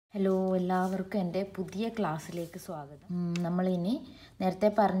Hello എല്ലാവർക്കും എൻ്റെ പുതിയ ക്ലാസ്സിലേക്ക് സ്വാഗതം. നമ്മളിനി നേരത്തെ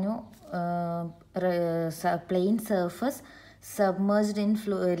പറഞ്ഞു plain surface submerged in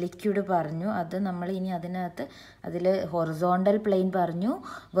liquid പറഞ്ഞു. അത് നമ്മളിനി അതിനകത്ത് അതിൽ ഹൊറിസോണ്ടൽ പ്ലെയിൻ പറഞ്ഞു,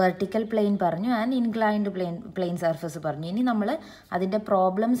 വെർട്ടിക്കൽ പ്ലെയിൻ പറഞ്ഞു, ആൻഡ് ഇൻക്ലൈൻഡ് പ്ലെയിൻ സർഫസ് പറഞ്ഞു. ഇനി നമ്മൾ അതിൻ്റെ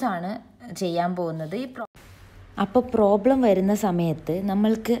പ്രോബ്ലംസ് ആണ് ചെയ്യാൻ പോകുന്നത്. അപ്പോൾ പ്രോബ്ലം വരുന്ന സമയത്ത്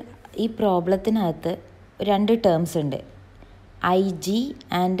നമ്മൾക്ക് ഈ പ്രോബ്ലത്തിനകത്ത് രണ്ട് ടേംസ് ഉണ്ട്, I G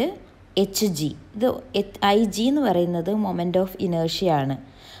and H G. ഇത് ഐ ജി എന്ന് പറയുന്നത് മൊമെൻ്റ് ഓഫ് ഇനേർഷ്യ ആണ്.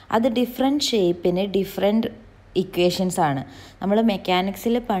 അത് ഡിഫറെൻറ്റ് ഷേപ്പിന് ഡിഫറെൻറ്റ് ഇക്വേഷൻസ് ആണ്. നമ്മൾ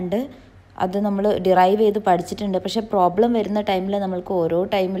മെക്കാനിക്സിൽ പണ്ട് അത് നമ്മൾ ഡിറൈവ് ചെയ്ത് പഠിച്ചിട്ടുണ്ട്. പക്ഷേ പ്രോബ്ലം വരുന്ന ടൈമിൽ നമ്മൾക്ക് ഓരോ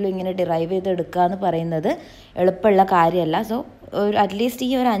ടൈമിലും ഇങ്ങനെ ഡിറൈവ് ചെയ്ത് എടുക്കുക എന്ന് പറയുന്നത് എളുപ്പമുള്ള കാര്യമല്ല. സോ അറ്റ്ലീസ്റ്റ്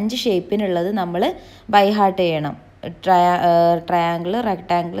ഈ ഒരു 5 ഷേപ്പിനുള്ളത് നമ്മൾ ബൈ ഹാർട്ട് ചെയ്യണം. ട്രയാങ്കിൾ,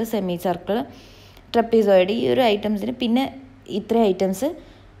 റെക്ടാങ്കിൾ, സെമി സർക്കിൾ, ട്രപ്പീസോയിഡ്, ഈ ഒരു ഐറ്റംസിന് പിന്നെ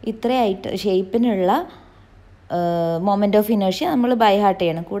ഇത്ര ഷേപ്പിനുള്ള മൊമെൻ്റ് ഓഫ് ഇനേർഷ്യ നമ്മൾ ബൈ ഹാർട്ട്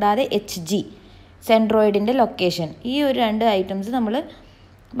ചെയ്യണം. കൂടാതെ എച്ച് ജി, സെൻട്രോയിഡിൻ്റെ ലൊക്കേഷൻ, ഈ ഒരു 2 ഐറ്റംസ് നമ്മൾ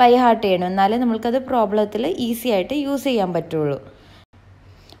ബൈ ഹാർട്ട് ചെയ്യണം. എന്നാലേ നമ്മൾക്കത് പ്രോബ്ലത്തിൽ ഈസി ആയിട്ട് യൂസ് ചെയ്യാൻ പറ്റുള്ളൂ.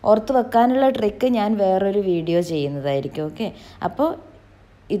 ഓർത്ത് വെക്കാനുള്ള ട്രിക്ക് ഞാൻ വേറൊരു വീഡിയോ ചെയ്യുന്നതായിരിക്കും. ഓക്കെ, അപ്പോൾ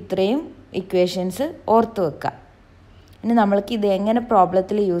ഇത്രയും ഇക്വേഷൻസ് ഓർത്ത് വെക്കാം. ഇനി നമ്മൾക്ക് ഇത് എങ്ങനെ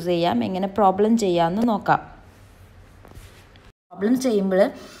പ്രോബ്ലത്തിൽ യൂസ് ചെയ്യാം, എങ്ങനെ പ്രോബ്ലം ചെയ്യാമെന്ന് നോക്കാം. പ്രോബ്ലം ചെയ്യുമ്പോൾ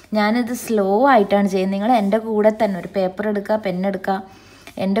ഞാനിത് സ്ലോ ആയിട്ടാണ് ചെയ്യുന്നത്. നിങ്ങൾ എൻ്റെ കൂടെ തന്നെ ഒരു പേപ്പർ എടുക്കുക, പെന്നെടുക്കുക,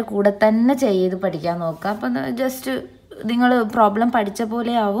 എൻ്റെ കൂടെ തന്നെ ചെയ്ത് പഠിക്കാൻ നോക്കുക. അപ്പം ജസ്റ്റ് നിങ്ങൾ പ്രോബ്ലം പഠിച്ച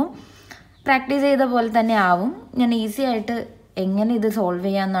പോലെ ആവും, പ്രാക്ടീസ് ചെയ്ത പോലെ തന്നെ ആവും. ഞാൻ ഈസി ആയിട്ട് എങ്ങനെ ഇത് സോൾവ്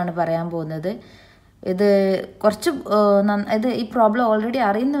ചെയ്യാമെന്നാണ് പറയാൻ പോകുന്നത്. ഇത് കുറച്ച് ഈ പ്രോബ്ലം ഓൾറെഡി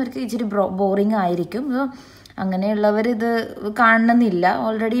അറിയുന്നവർക്ക് ഇച്ചിരി ബോറിങ് ആയിരിക്കും. അങ്ങനെയുള്ളവർ ഇത് കാണണമെന്നില്ല.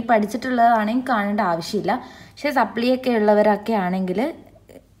 ഓൾറെഡി പഠിച്ചിട്ടുള്ളതാണെങ്കിൽ കാണേണ്ട ആവശ്യമില്ല. പക്ഷേ സപ്ലിയൊക്കെ ഉള്ളവരൊക്കെ ആണെങ്കിൽ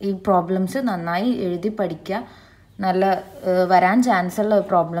ഈ പ്രോബ്ലംസ് നന്നായി എഴുതി പഠിക്കുക. നല്ല വരാൻ ചാൻസ് ഉള്ള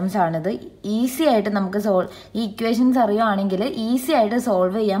പ്രോബ്ലംസ് ആണിത്. ഈസി ആയിട്ട് നമുക്ക് ഈ ഇക്വേഷൻസ് അറിയുകയാണെങ്കിൽ ഈസി ആയിട്ട്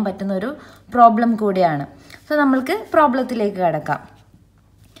സോൾവ് ചെയ്യാൻ പറ്റുന്ന ഒരു പ്രോബ്ലം കൂടിയാണ്. സോ നമ്മൾക്ക് പ്രോബ്ലത്തിലേക്ക് കിടക്കാം.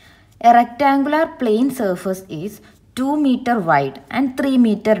 A rectangular plain surface is 2 meter wide and 3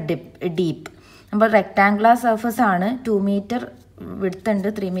 meter deep. നമ്മൾ റെക്ടാങ്കുലർ സർഫസ് ആണ്, 2 meter വിഡ്ത്ത് ഉണ്ട്,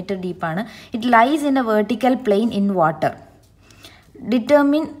 3 meter ഡീപ്പാണ്. It lies in A vertical plane in water.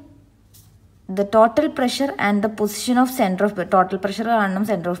 Determine the total pressure and the position of centre of total pressure കാണണം,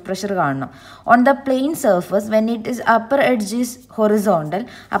 centre of pressure കാണണം. On the plain surface when it is upper edge is horizontal.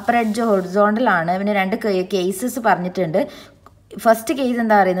 Upper edge horizontal ആണ്. പിന്നെ 2 cases പറഞ്ഞിട്ടുണ്ട്. First case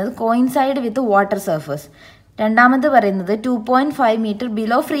എന്താ പറയുന്നത്, coincide with water surface. രണ്ടാമത് പറയുന്നത് 2.5 meter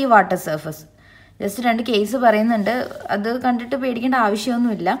below free water surface. Just 2 case പറയുന്നുണ്ട്, അത് കണ്ടിട്ട് പേടിക്കേണ്ട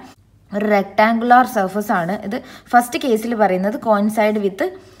ആവശ്യമൊന്നുമില്ല. ഒരു റെക്ടാങ്കുലാർ സർഫസ് ആണ് ഇത്. ഫസ്റ്റ് കേസിൽ പറയുന്നത് കോയിൻസൈഡ് വിത്ത്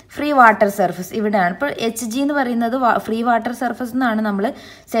ഫ്രീ വാട്ടർ സർഫസ് ഇവിടെയാണ്. ഇപ്പോൾ എച്ച് ജി എന്ന് പറയുന്നത് ഫ്രീ വാട്ടർ സർഫസ് എന്നാണ് നമ്മൾ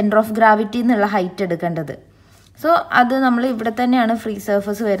സെൻറ്റർ ഓഫ് ഗ്രാവിറ്റി എന്നുള്ള ഹൈറ്റ് എടുക്കേണ്ടത്. സോ അത് നമ്മൾ ഇവിടെ തന്നെയാണ് ഫ്രീ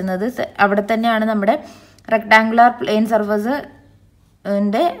സർഫസ് വരുന്നത്. അവിടെ തന്നെയാണ് നമ്മുടെ റെക്ടാങ്കുലാർ പ്ലെയിൻ സർഫസ്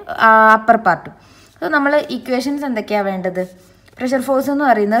അപ്പർ പാർട്ടും. സോ നമ്മൾ ഇക്വേഷൻസ് എന്തൊക്കെയാണ് വേണ്ടത്? പ്രഷർ ഫോഴ്സ് എന്ന്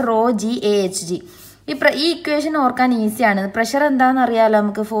പറയുന്നത് raw G A H G. ഈ ഇക്വേഷൻ ഓർക്കാൻ ഈസിയാണ്. പ്രഷർ എന്താണെന്ന് അറിയാമല്ലോ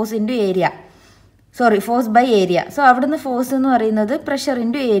നമുക്ക്, force into area, force by area. So അവിടുന്ന് ഫോഴ്സ് എന്ന് പറയുന്നത് പ്രഷർ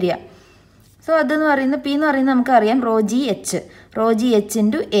ഇൻറ്റു ഏരിയ. സോ അതെന്ന് പറയുന്നത് പി എന്ന് പറയുന്നത് നമുക്കറിയാം raw G H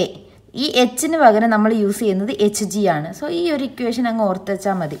into A. ഈ എച്ചിന് പകരം നമ്മൾ യൂസ് ചെയ്യുന്നത് എച്ച് ജി ആണ്. സോ ഈ ഒരു ഇക്വേഷൻ അങ്ങ് ഓർത്ത്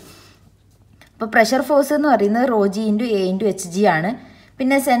വെച്ചാൽ മതി. അപ്പോൾ പ്രഷർ ഫോഴ്സ് എന്ന് പറയുന്നത് raw G into A into H G ആണ്.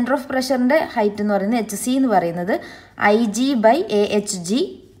 പിന്നെ സെൻറ്റർ ഓഫ് പ്രഷറിൻ്റെ ഹൈറ്റ് എന്ന് പറയുന്നത് എച്ച് സി എന്ന് പറയുന്നത് I G by A H G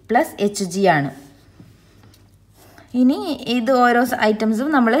plus H G ആണ്. ഇനി ഇത് ഓരോ ഐറ്റംസും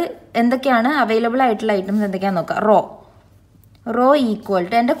നമ്മൾ എന്തൊക്കെയാണ് അവൈലബിൾ ആയിട്ടുള്ള ഐറ്റംസ് എന്തൊക്കെയാണെന്ന് നോക്കാം. റോ ഈക്വൽ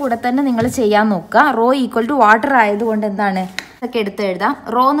ടു, എൻ്റെ കൂടെ തന്നെ നിങ്ങൾ ചെയ്യാൻ നോക്കുക. റോ ഈക്വൽ ടു വാട്ടർ ആയതുകൊണ്ട് എന്താണ് ഇതൊക്കെ എടുത്ത് എഴുതാം.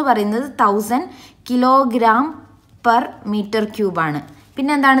 റോ എന്ന് പറയുന്നത് 1000 kilogram per meter cube ആണ്.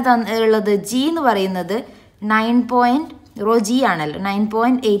 പിന്നെ എന്താണ് ഉള്ളത്, ജി എന്ന് പറയുന്നത് റോ ജി ആണല്ലോ,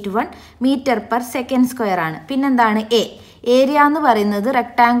 9.81 meter per second square ആണ്. പിന്നെന്താണ് ഏരിയ എന്ന് പറയുന്നത്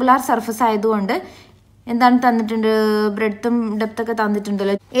റെക്ടാങ്കുലാർ സർഫസ് ആയതുകൊണ്ട് എന്താണ് തന്നിട്ടുണ്ട്, ബ്രെഡ്ത്തും ഡെപ്തൊക്കെ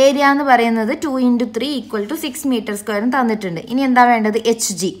തന്നിട്ടുണ്ടല്ലോ. ഏരിയ എന്ന് പറയുന്നത് 2 × 3 = 6 meter square തന്നിട്ടുണ്ട്. ഇനി എന്താ വേണ്ടത്,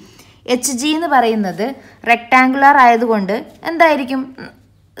 എച്ച് ജി എന്ന് പറയുന്നത് റെക്ടാങ്കുലാർ ആയതുകൊണ്ട് എന്തായിരിക്കും,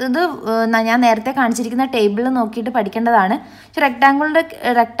 ഇത് ഞാൻ നേരത്തെ കാണിച്ചിരിക്കുന്ന ടേബിളിൽ നോക്കിയിട്ട് പഠിക്കേണ്ടതാണ്. പക്ഷെ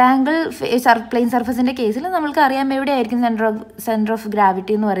റെക്ടാങ്കിൾ പ്ലെയിൻ സർഫസിൻ്റെ കേസിൽ നമ്മൾക്ക് അറിയാം എവിടെയായിരിക്കും സെൻറ്റർ ഓഫ്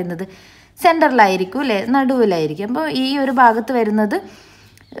ഗ്രാവിറ്റി എന്ന് പറയുന്നത്, സെൻറ്ററിലായിരിക്കും അല്ലേ, നടുവിലായിരിക്കും. അപ്പോൾ ഈ ഒരു ഭാഗത്ത് വരുന്നത്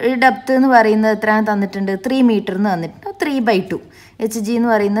ഡെപ്ത് എന്ന് പറയുന്നത് എത്രയാണ് തന്നിട്ടുണ്ട്, 3 meter എന്ന് തന്നിട്ടുണ്ട്. 3/2 എച്ച് ജി എന്ന്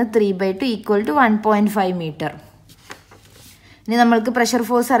പറയുന്നത് 3/2 = 1.5 meter. ഇനി നമ്മൾക്ക് പ്രഷർ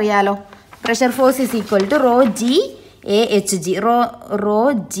ഫോഴ്സ് അറിയാലോ. Pressure force is equal to rho G A H G. Raw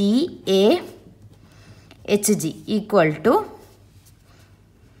G A H G equal to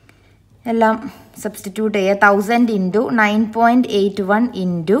എല്ലാം സബ്സ്റ്റിറ്റ്യൂട്ട് ചെയ്യുക. 1000 ഇൻറ്റു 9.81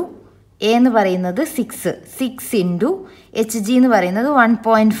 ഇൻറ്റു എ എന്ന് പറയുന്നത് 6 ഇൻറ്റു എച്ച് ജി എന്ന് പറയുന്നത്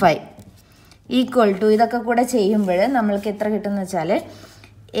 1.5 ഈക്വൽ ടു ഇതൊക്കെ കൂടെ ചെയ്യുമ്പോൾ നമ്മൾക്ക് എത്ര കിട്ടുമെന്ന് വെച്ചാൽ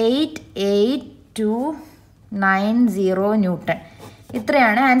 88290 ന്യൂട്ടൺ.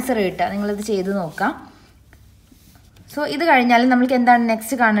 ഇത്രയാണ് ആൻസർ കിട്ടുക. നിങ്ങളിത് ചെയ്ത് നോക്കാം. സോ ഇത് കഴിഞ്ഞാൽ നമ്മൾക്ക് എന്താണ്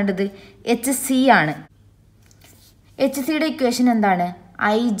നെക്സ്റ്റ് കാണേണ്ടത്? എച്ച് സി ആണ്. എച്ച് സിയുടെ ഇക്വേഷൻ എന്താണ്?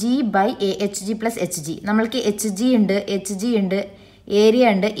 I G by A H G plus H G. നമ്മൾക്ക് എച്ച് ജി ഉണ്ട്, ഏരിയ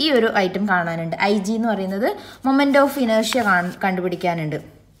ഉണ്ട്, ഈ ഒരു ഐറ്റം കാണാനുണ്ട്. ഐ ജി എന്ന് പറയുന്നത് moment of inertia കണ്ടുപിടിക്കാനുണ്ട്.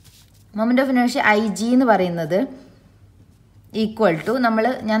 Moment of inertia I G എന്ന് പറയുന്നത് ഈക്വൽ ടു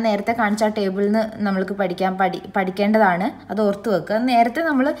ഞാൻ നേരത്തെ കാണിച്ച ടേബിളിൽ നിന്ന് നമ്മൾക്ക് പഠിക്കേണ്ടതാണ്. അത് ഓർത്ത് വെക്കുക. നേരത്തെ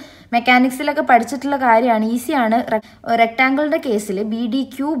നമ്മൾ മെക്കാനിക്സിലൊക്കെ പഠിച്ചിട്ടുള്ള കാര്യമാണ്, ഈസിയാണ്. റെക്ടാങ്കിളിൻ്റെ കേസിൽ ബി ഡി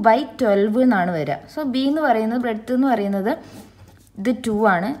ക്യൂ ബൈ 12 എന്നാണ് വരിക. സോ ബി എന്ന് പറയുന്നത് ബ്രെഡ്ത്ത് എന്ന് പറയുന്നത് ഇത് 2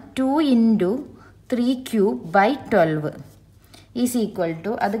 ആണ്. 2 into 3 by 12 is equal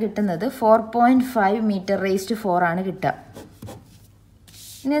to അത് കിട്ടുന്നത് 4.5 മീറ്റർ റേസ്റ്റ് 4 ആണ് കിട്ടുക.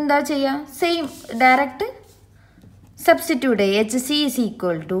 ഇനി എന്താ ചെയ്യുക? സെയിം ഡയറക്റ്റ് സബ്സ്റ്റിറ്റ്യൂട്ട് ചെയ്യുക. H C is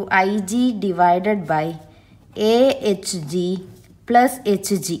equal to I G divided by A H G plus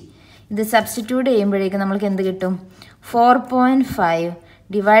H G. ഇത് സബ്സ്റ്റിറ്റ്യൂട്ട് ചെയ്യുമ്പോഴേക്കും നമ്മൾക്ക് എന്ത് കിട്ടും? 4.5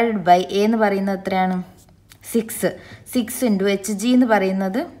 ഡിവൈഡഡ് ബൈ എ എന്ന് പറയുന്നത് എത്രയാണ്? 6 ഇൻറ്റു എച്ച് ജി എന്ന്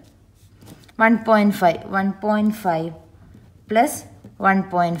പറയുന്നത് 1.5 പ്ലസ്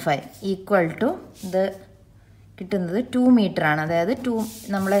 1.5 ഈക്വൽ ടു ഇത് കിട്ടുന്നത് 2 മീറ്റർ ആണ്. അതായത്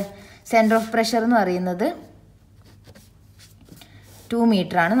നമ്മളെ സെൻറ്റർ ഓഫ് പ്രഷർ എന്ന് പറയുന്നത് 2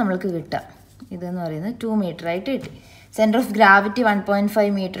 മീറ്റർ ആണ് നമ്മൾക്ക് കിട്ടുക. ഇതെന്ന് പറയുന്നത് 2 മീറ്റർ ആയിട്ട് കിട്ടി. Centre of gravity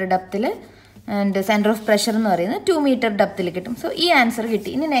 1.5 metre ഡെപ്തിൽ and centre of pressure എന്ന് പറയുന്നത് 2 മീറ്റർ ഡെപ്തിൽ കിട്ടും. സോ ഈ ആൻസർ കിട്ടി.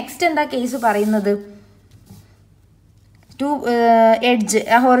 ഇനി നെക്സ്റ്റ് എന്താ കേസ് പറയുന്നത്? എഡ്ജ്,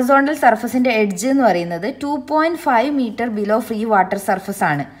 ഹൊറിസോണ്ടൽ സർഫസിൻ്റെ എഡ്ജ് എന്ന് പറയുന്നത് 2.5 metre below free water surface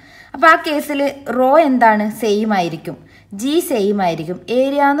ആണ്. അപ്പോൾ ആ കേസിൽ റോ എന്താണ്? സെയിം ആയിരിക്കും, ജി സെയിം ആയിരിക്കും.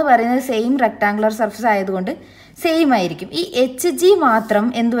 ഏരിയ എന്ന് പറയുന്നത് സെയിം റെക്ടാങ്കുലർ സർഫസ് ആയതുകൊണ്ട് സെയിം ആയിരിക്കും. ഈ എച്ച് ജി മാത്രം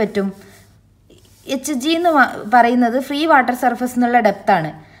എന്ത് പറ്റും? എച്ച് ജി എന്ന് പറയുന്നത് ഫ്രീ വാട്ടർ സർഫസ് എന്നുള്ള ഡെപ്താണ്.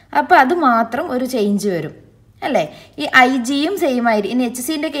 അപ്പോൾ അത് മാത്രം ഒരു ചേഞ്ച് വരും അല്ലേ? ഈ ഐ ജിയും സെയിം ആയിരിക്കും. ഇനി H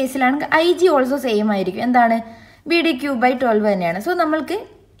സിൻ്റെ കേസിലാണെങ്കിൽ I G also same ആയിരിക്കും. എന്താണ്? ബി ഡി ക്യൂ ബൈ 12 തന്നെയാണ്. സോ നമ്മൾക്ക്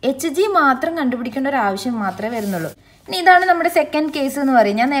എച്ച് ജി മാത്രം കണ്ടുപിടിക്കേണ്ട ഒരു ആവശ്യം മാത്രമേ വരുന്നുള്ളൂ. ഇനി ഇതാണ് നമ്മുടെ സെക്കൻഡ് കേസ് എന്ന്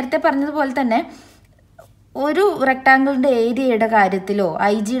പറയും. ഞാൻ നേരത്തെ പറഞ്ഞതുപോലെ തന്നെ ഒരു റെക്ടാങ്കിളിൻ്റെ ഏരിയയുടെ കാര്യത്തിലോ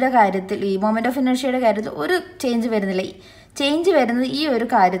ഐ ജിയുടെ കാര്യത്തിൽ ഈ മൊമെൻ്റ് ഓഫ് ഇനർഷ്യയുടെ കാര്യത്തിൽ ഒരു ചേഞ്ച് വരുന്നില്ല. ചേഞ്ച് വരുന്നത് ഈ ഒരു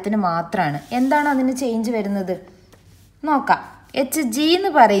കാര്യത്തിന് മാത്രമാണ്. എന്താണ് അതിന് ചേഞ്ച് വരുന്നത്? നോക്കാം. എച്ച് ജി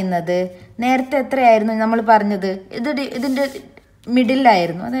എന്ന് പറയുന്നത് നേരത്തെ എത്രയായിരുന്നു നമ്മൾ പറഞ്ഞത്? ഇതിൻ്റെ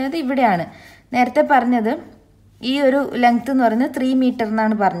മിഡിലായിരുന്നു, അതായത് ഇവിടെയാണ് നേരത്തെ പറഞ്ഞത്. ഈ ഒരു ലെങ്ത് എന്ന് പറയുന്നത് 3 മീറ്റർ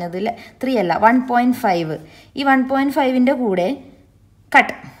എന്നാണ് പറഞ്ഞത്. 3 അല്ല, 1.5. ഈ 1.5ൻ്റെ കൂടെ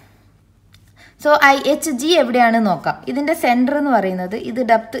കട്ട്. സോ എച്ച് ജി എവിടെയാണ് നോക്കാം. ഇതിൻ്റെ സെൻറ്റർ എന്ന് പറയുന്നത്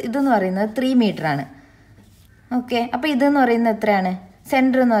ഡെപ്ത് ഇതെന്ന് പറയുന്നത് 3 മീറ്റർ ആണ്. ഓക്കെ, അപ്പോൾ ഇതെന്ന് പറയുന്നത് എത്രയാണ്?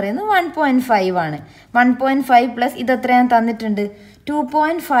 സെൻറ്റർ എന്ന് പറയുന്നത് 1.5 ആണ്. 1.5 പ്ലസ് ഇത് എത്രയാണ് തന്നിട്ടുണ്ട്?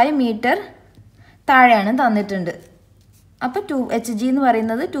 2.5 മീറ്റർ താഴെയാണ് തന്നിട്ടുണ്ട്. അപ്പോൾ എച്ച് ജി എന്ന്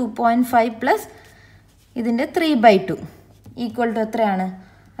പറയുന്നത് 2.5 പ്ലസ് ഇതിൻ്റെ 3/2 ഈക്വൽ ടു എത്രയാണ്?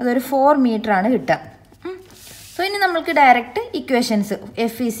 അതൊരു 4 മീറ്റർ ആണ് കിട്ടുക. സോ ഇനി നമ്മൾക്ക് direct equations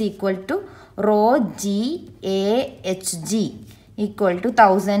F is equal to rho G A H G equal to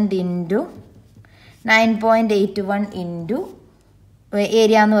 1000 into 9.81 into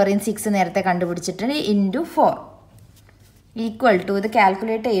area എന്ന് പറയുന്നത് 6 നേരത്തെ കണ്ടുപിടിച്ചിട്ടുണ്ട് ഇൻറ്റു 4 ഈക്വൽ ടു ഇത്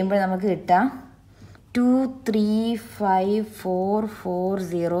കാൽക്കുലേറ്റ് ചെയ്യുമ്പോൾ നമുക്ക് കിട്ടാം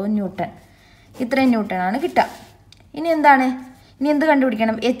 235,440 ന്യൂട്ടൺ. ഇത്രയും ന്യൂട്ടൺ ആണ് കിട്ടുക. ഇനി എന്താണ്? ഇനി എന്ത്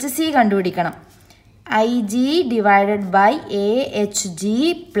കണ്ടുപിടിക്കണം? എച്ച് സി കണ്ടുപിടിക്കണം. I G divided by A H G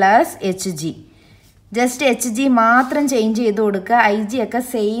plus H G. Just H G മാത്രം ചേഞ്ച് ചെയ്ത് കൊടുക്കുക. ഐ ജി ഒക്കെ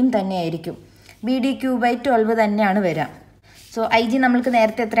സെയിം തന്നെ ആയിരിക്കും. ബി ഡി ക്യൂ ബൈ 12 തന്നെയാണ് വരിക. സോ ഐ ജി നമ്മൾക്ക്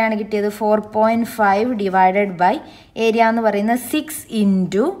നേരത്തെ എത്രയാണ് കിട്ടിയത്? 4.5 ഡിവൈഡഡ് ബൈ ഏരിയ എന്ന് പറയുന്നത് 6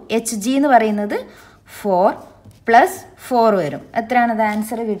 ഇൻറ്റു എച്ച് ജി എന്ന് പറയുന്നത് 4 പ്ലസ് 4 വരും. എത്രയാണ് അത്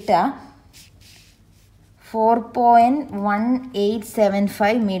ആൻസർ കിട്ടുക?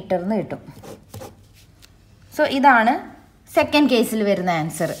 4.1875 മീറ്റർ എന്ന് കിട്ടും. സോ ഇതാണ് സെക്കൻഡ് കേസിൽ വരുന്ന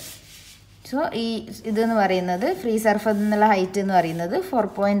ആൻസർ. സോ ഇതെന്ന് പറയുന്നത് ഫ്രീ സർഫസ് എന്നുള്ള ഹൈറ്റ് എന്ന് പറയുന്നത്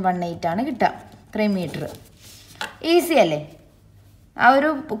 4.18 ആണ് കിട്ടുക. 3 മീറ്റർ. ഈസി അല്ലേ? ആ ഒരു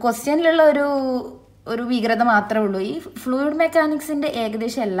ക്വസ്റ്റ്യനിലുള്ള ഒരു ഒരു വികൃത മാത്രമേ ഉള്ളൂ. ഈ ഫ്ലൂയിഡ് മെക്കാനിക്സിൻ്റെ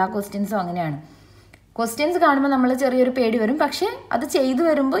ഏകദേശം എല്ലാ ക്വസ്റ്റ്യൻസും അങ്ങനെയാണ്. ക്വസ്റ്റ്യൻസ് കാണുമ്പോൾ നമ്മൾ ചെറിയൊരു പേടി വരും, പക്ഷേ അത് ചെയ്തു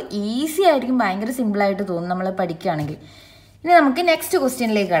വരുമ്പോൾ ഈസി ആയിരിക്കും, ഭയങ്കര സിമ്പിളായിട്ട് തോന്നും നമ്മൾ പഠിക്കുകയാണെങ്കിൽ. ഇനി നമുക്ക് നെക്സ്റ്റ്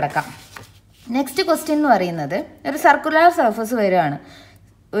ക്വസ്റ്റ്യനിലേക്ക് കിടക്കാം. നെക്സ്റ്റ് ക്വസ്റ്റ്യൻ എന്ന് പറയുന്നത് ഒരു സർക്കുലർ സർഫസ് വരികയാണ്,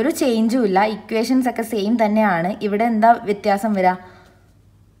 ഒരു ചേഞ്ചും ഇല്ല, ഇക്വേഷൻസ് ഒക്കെ സെയിം തന്നെയാണ്. ഇവിടെ എന്താ വ്യത്യാസം വരിക?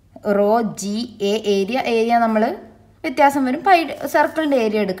 റോ ജി എ ഏരിയ നമ്മൾ വ്യത്യാസം വരും. സർക്കിളിൻ്റെ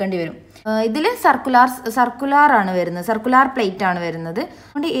ഏരിയ എടുക്കേണ്ടി വരും. ഇതിൽ സർക്കുലാർ ആണ് വരുന്നത്, സർക്കുലാർ പ്ലേറ്റ് ആണ് വരുന്നത്.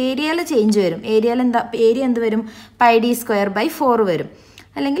 അതുകൊണ്ട് ഏരിയയിൽ ചേഞ്ച് വരും. ഏരിയ എന്ത് വരും? പൈ ഡി സ്ക്വയർ ബൈ 4 വരും,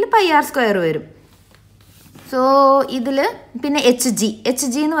 അല്ലെങ്കിൽ പൈ ആർ സ്ക്വയർ വരും. സോ ഇതിൽ പിന്നെ എച്ച്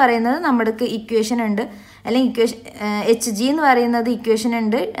ജി എന്ന് പറയുന്നത് നമ്മുടെ ഇക്വേഷൻ ഉണ്ട്, അല്ലെങ്കിൽ എച്ച് ജി എന്ന് പറയുന്നത് ഇക്വേഷൻ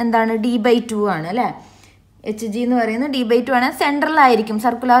ഉണ്ട്, എന്താണ്? d/2 ആണ് അല്ലേ? എച്ച് ജി എന്ന് പറയുന്നത് d/2 ആണ്. സെൻട്രലായിരിക്കും.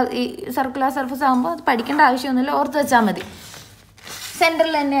 സർക്കുലർ സർഫസ് ആകുമ്പോൾ അത് പഠിക്കേണ്ട ആവശ്യമൊന്നുമില്ല, ഓർത്ത് വെച്ചാൽ മതി.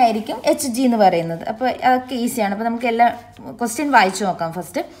 സെൻട്രൽ തന്നെ ആയിരിക്കും എച്ച് ജി എന്ന് പറയുന്നത്. അപ്പോൾ അതൊക്കെ ഈസിയാണ്. അപ്പോൾ നമുക്ക് എല്ലാ ക്വസ്റ്റ്യൻ വായിച്ചു നോക്കാം.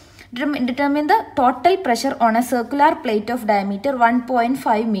 First, determine the total pressure on A circular plate of diameter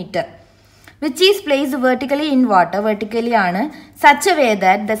 1.5 meter which is placed vertically in water, vertically ആണ്, such a way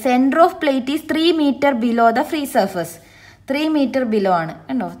that the center of plate is 3 meter below the free surface. 3 meter below ആണ്,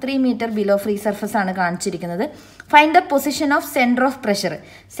 കണ്ടോ? 3 meter below free surface ആണ് കാണിച്ചിരിക്കുന്നത്. Find the position of center of pressure.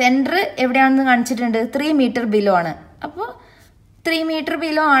 Centre എവിടെയാണെന്ന് കാണിച്ചിട്ടുണ്ട്? 3 meter below ആണ്. അപ്പോൾ 3 meter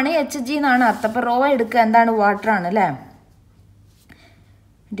below ആണ് H G എന്നാണ് അർത്ഥം. അപ്പോൾ റോ എടുക്കുക, എന്താണ്? വാട്ടർ ആണ് അല്ലേ?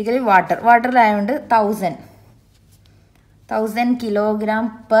 Vertically വാട്ടറിലായതുകൊണ്ട് 1000 kilogram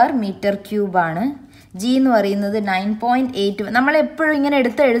per meter cube ആണ്. ജി എന്ന് പറയുന്നത് 9.8. നമ്മളെപ്പോഴും ഇങ്ങനെ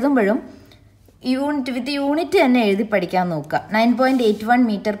എഴുതുമ്പോഴും യൂണിറ്റ് തന്നെ എഴുതി പഠിക്കാൻ നോക്കുക. 9.81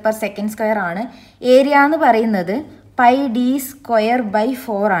 meter per second square ആണ്. ഏരിയ എന്ന് പറയുന്നത് പൈ ഡി സ്ക്വയർ ബൈ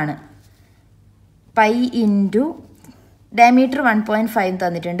 4 ആണ്. പൈ ഇൻറ്റു ഡയമീറ്റർ 1.5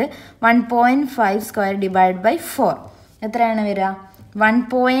 തന്നിട്ടുണ്ട്. 1.5 സ്ക്വയർ ഡിവൈഡ് ബൈ 4 എത്രയാണ് വരിക?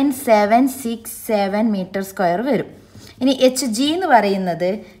 1.767 meter സ്ക്വയർ വരും. ഇനി എച്ച് ജി എന്ന് പറയുന്നത്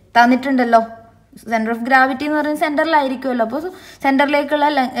തന്നിട്ടുണ്ടല്ലോ, സെൻറ്റർ ഓഫ് ഗ്രാവിറ്റി എന്ന് പറയുന്നത് സെൻറ്ററിലായിരിക്കുമല്ലോ. അപ്പോൾ സെൻറ്ററിലേക്കുള്ള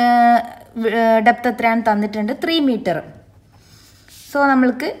ഡെപ്ത് എത്രയാണ് തന്നിട്ടുണ്ട്? 3 meter. സോ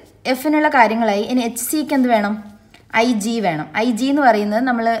നമ്മൾക്ക് എഫിനുള്ള കാര്യങ്ങളായി. ഇനി എച്ച് സിക്ക് എന്ത് വേണം? ഐ ജി വേണം. ഐ ജി എന്ന് പറയുന്നത്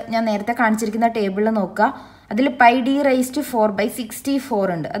ഞാൻ നേരത്തെ കാണിച്ചിരിക്കുന്ന ടേബിളിൽ നോക്കുക, അതിൽ പൈ ഡി റൈസ് ടു 4/64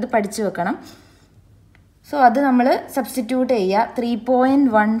 ഉണ്ട്, അത് പഠിച്ചു വെക്കണം. സോ അത് നമ്മൾ സബ്സ്റ്റിറ്റ്യൂട്ട് ചെയ്യുക.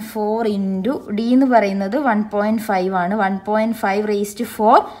 3.14 ഇൻറ്റു ഡി എന്ന് പറയുന്നത് 1.5 ആണ്. 1.5 റൈസ് ടു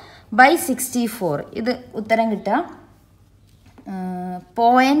 4/64. ഇത് ഉത്തരം കിട്ടുക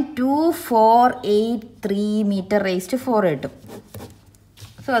 0.2483 meter റൈസ് ടു 4 കിട്ടും.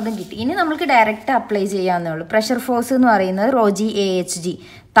 സോ അതും കിട്ടി. ഇനി നമുക്ക് ഡയറക്റ്റ് അപ്ലൈ ചെയ്യാവുന്നേ ഉള്ളൂ. പ്രഷർ ഫോഴ്സ് എന്ന് പറയുന്നത് raw G A H G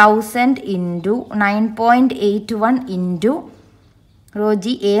 1000 into 9.81 into raw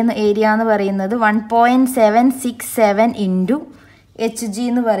G area എന്ന് പറയുന്നത് 1.767 ഇൻറ്റു എച്ച് ജി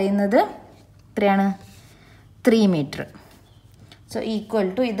എന്ന് പറയുന്നത് എത്രയാണ്? 3 meter. സോ ഈക്വൽ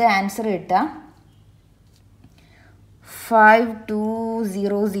ടു ഇത് ആൻസർ കിട്ടുക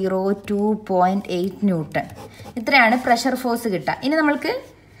 52002.8 Newton. ഇത്രയാണ് പ്രഷർ ഫോഴ്സ് കിട്ടുക. ഇനി നമ്മൾക്ക്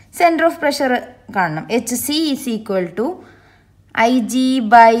സെൻറ്റർ ഓഫ് പ്രഷർ കാണണം. H C is equal to I G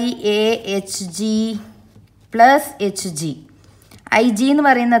by A H G plus H G. I G എന്ന്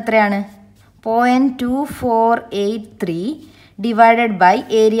പറയുന്നത് എത്രയാണ്? 0.2483 ഡിവൈഡഡ് ബൈ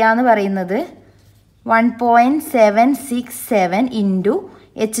ഏരിയ എന്ന് പറയുന്നത് 1.767 ഇൻറ്റു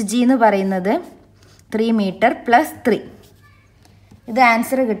എച്ച് ജി എന്ന് പറയുന്നത് 3 meter പ്ലസ് 3. ഇത്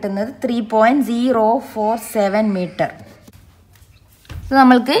ആൻസർ കിട്ടുന്നത് 3.047 meter. സോ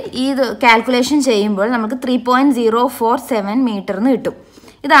നമ്മൾക്ക് ഇത് കാൽക്കുലേഷൻ ചെയ്യുമ്പോൾ നമുക്ക് 3.047 meter എന്ന് കിട്ടും.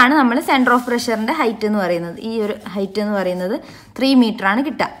 ഇതാണ് നമ്മൾ സെൻറ്റർ ഓഫ് പ്രഷറിൻ്റെ ഹൈറ്റ് എന്ന് പറയുന്നത്. ഈ ഒരു ഹൈറ്റ് എന്ന് പറയുന്നത് 3 meter ആണ്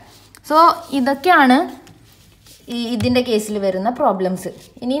കിട്ടുക. സോ ഇതൊക്കെയാണ് ഇതിൻ്റെ കേസിൽ വരുന്ന പ്രോബ്ലംസ്.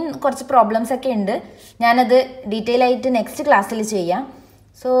 ഇനിയും കുറച്ച് പ്രോബ്ലംസ് ഒക്കെ ഉണ്ട്, ഞാനത് ഡീറ്റെയിൽ ആയിട്ട് നെക്സ്റ്റ് ക്ലാസ്സിൽ ചെയ്യാം.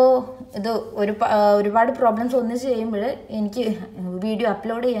 സോ ഇത് ഒരുപാട് പ്രോബ്ലംസ് ഒന്നിച്ച് ചെയ്യുമ്പോൾ എനിക്ക് വീഡിയോ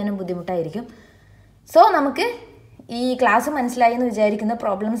അപ്ലോഡ് ചെയ്യാനും ബുദ്ധിമുട്ടായിരിക്കും. സോ നമുക്ക് ഈ ക്ലാസ് മനസ്സിലായി എന്ന് വിചാരിക്കുന്ന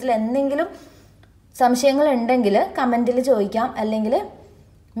പ്രോബ്ലംസിൽ എന്തെങ്കിലും സംശയങ്ങൾ ഉണ്ടെങ്കിൽ കമൻറ്റിൽ ചോദിക്കാം, അല്ലെങ്കിൽ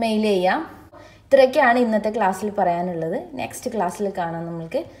മെയിൽ ചെയ്യാം. ഇത്രയൊക്കെയാണ് ഇന്നത്തെ ക്ലാസ്സിൽ പറയാനുള്ളത്. നെക്സ്റ്റ് ക്ലാസ്സിൽ കാണാം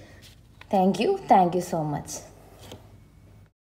നമ്മൾക്ക്. Thank you so much.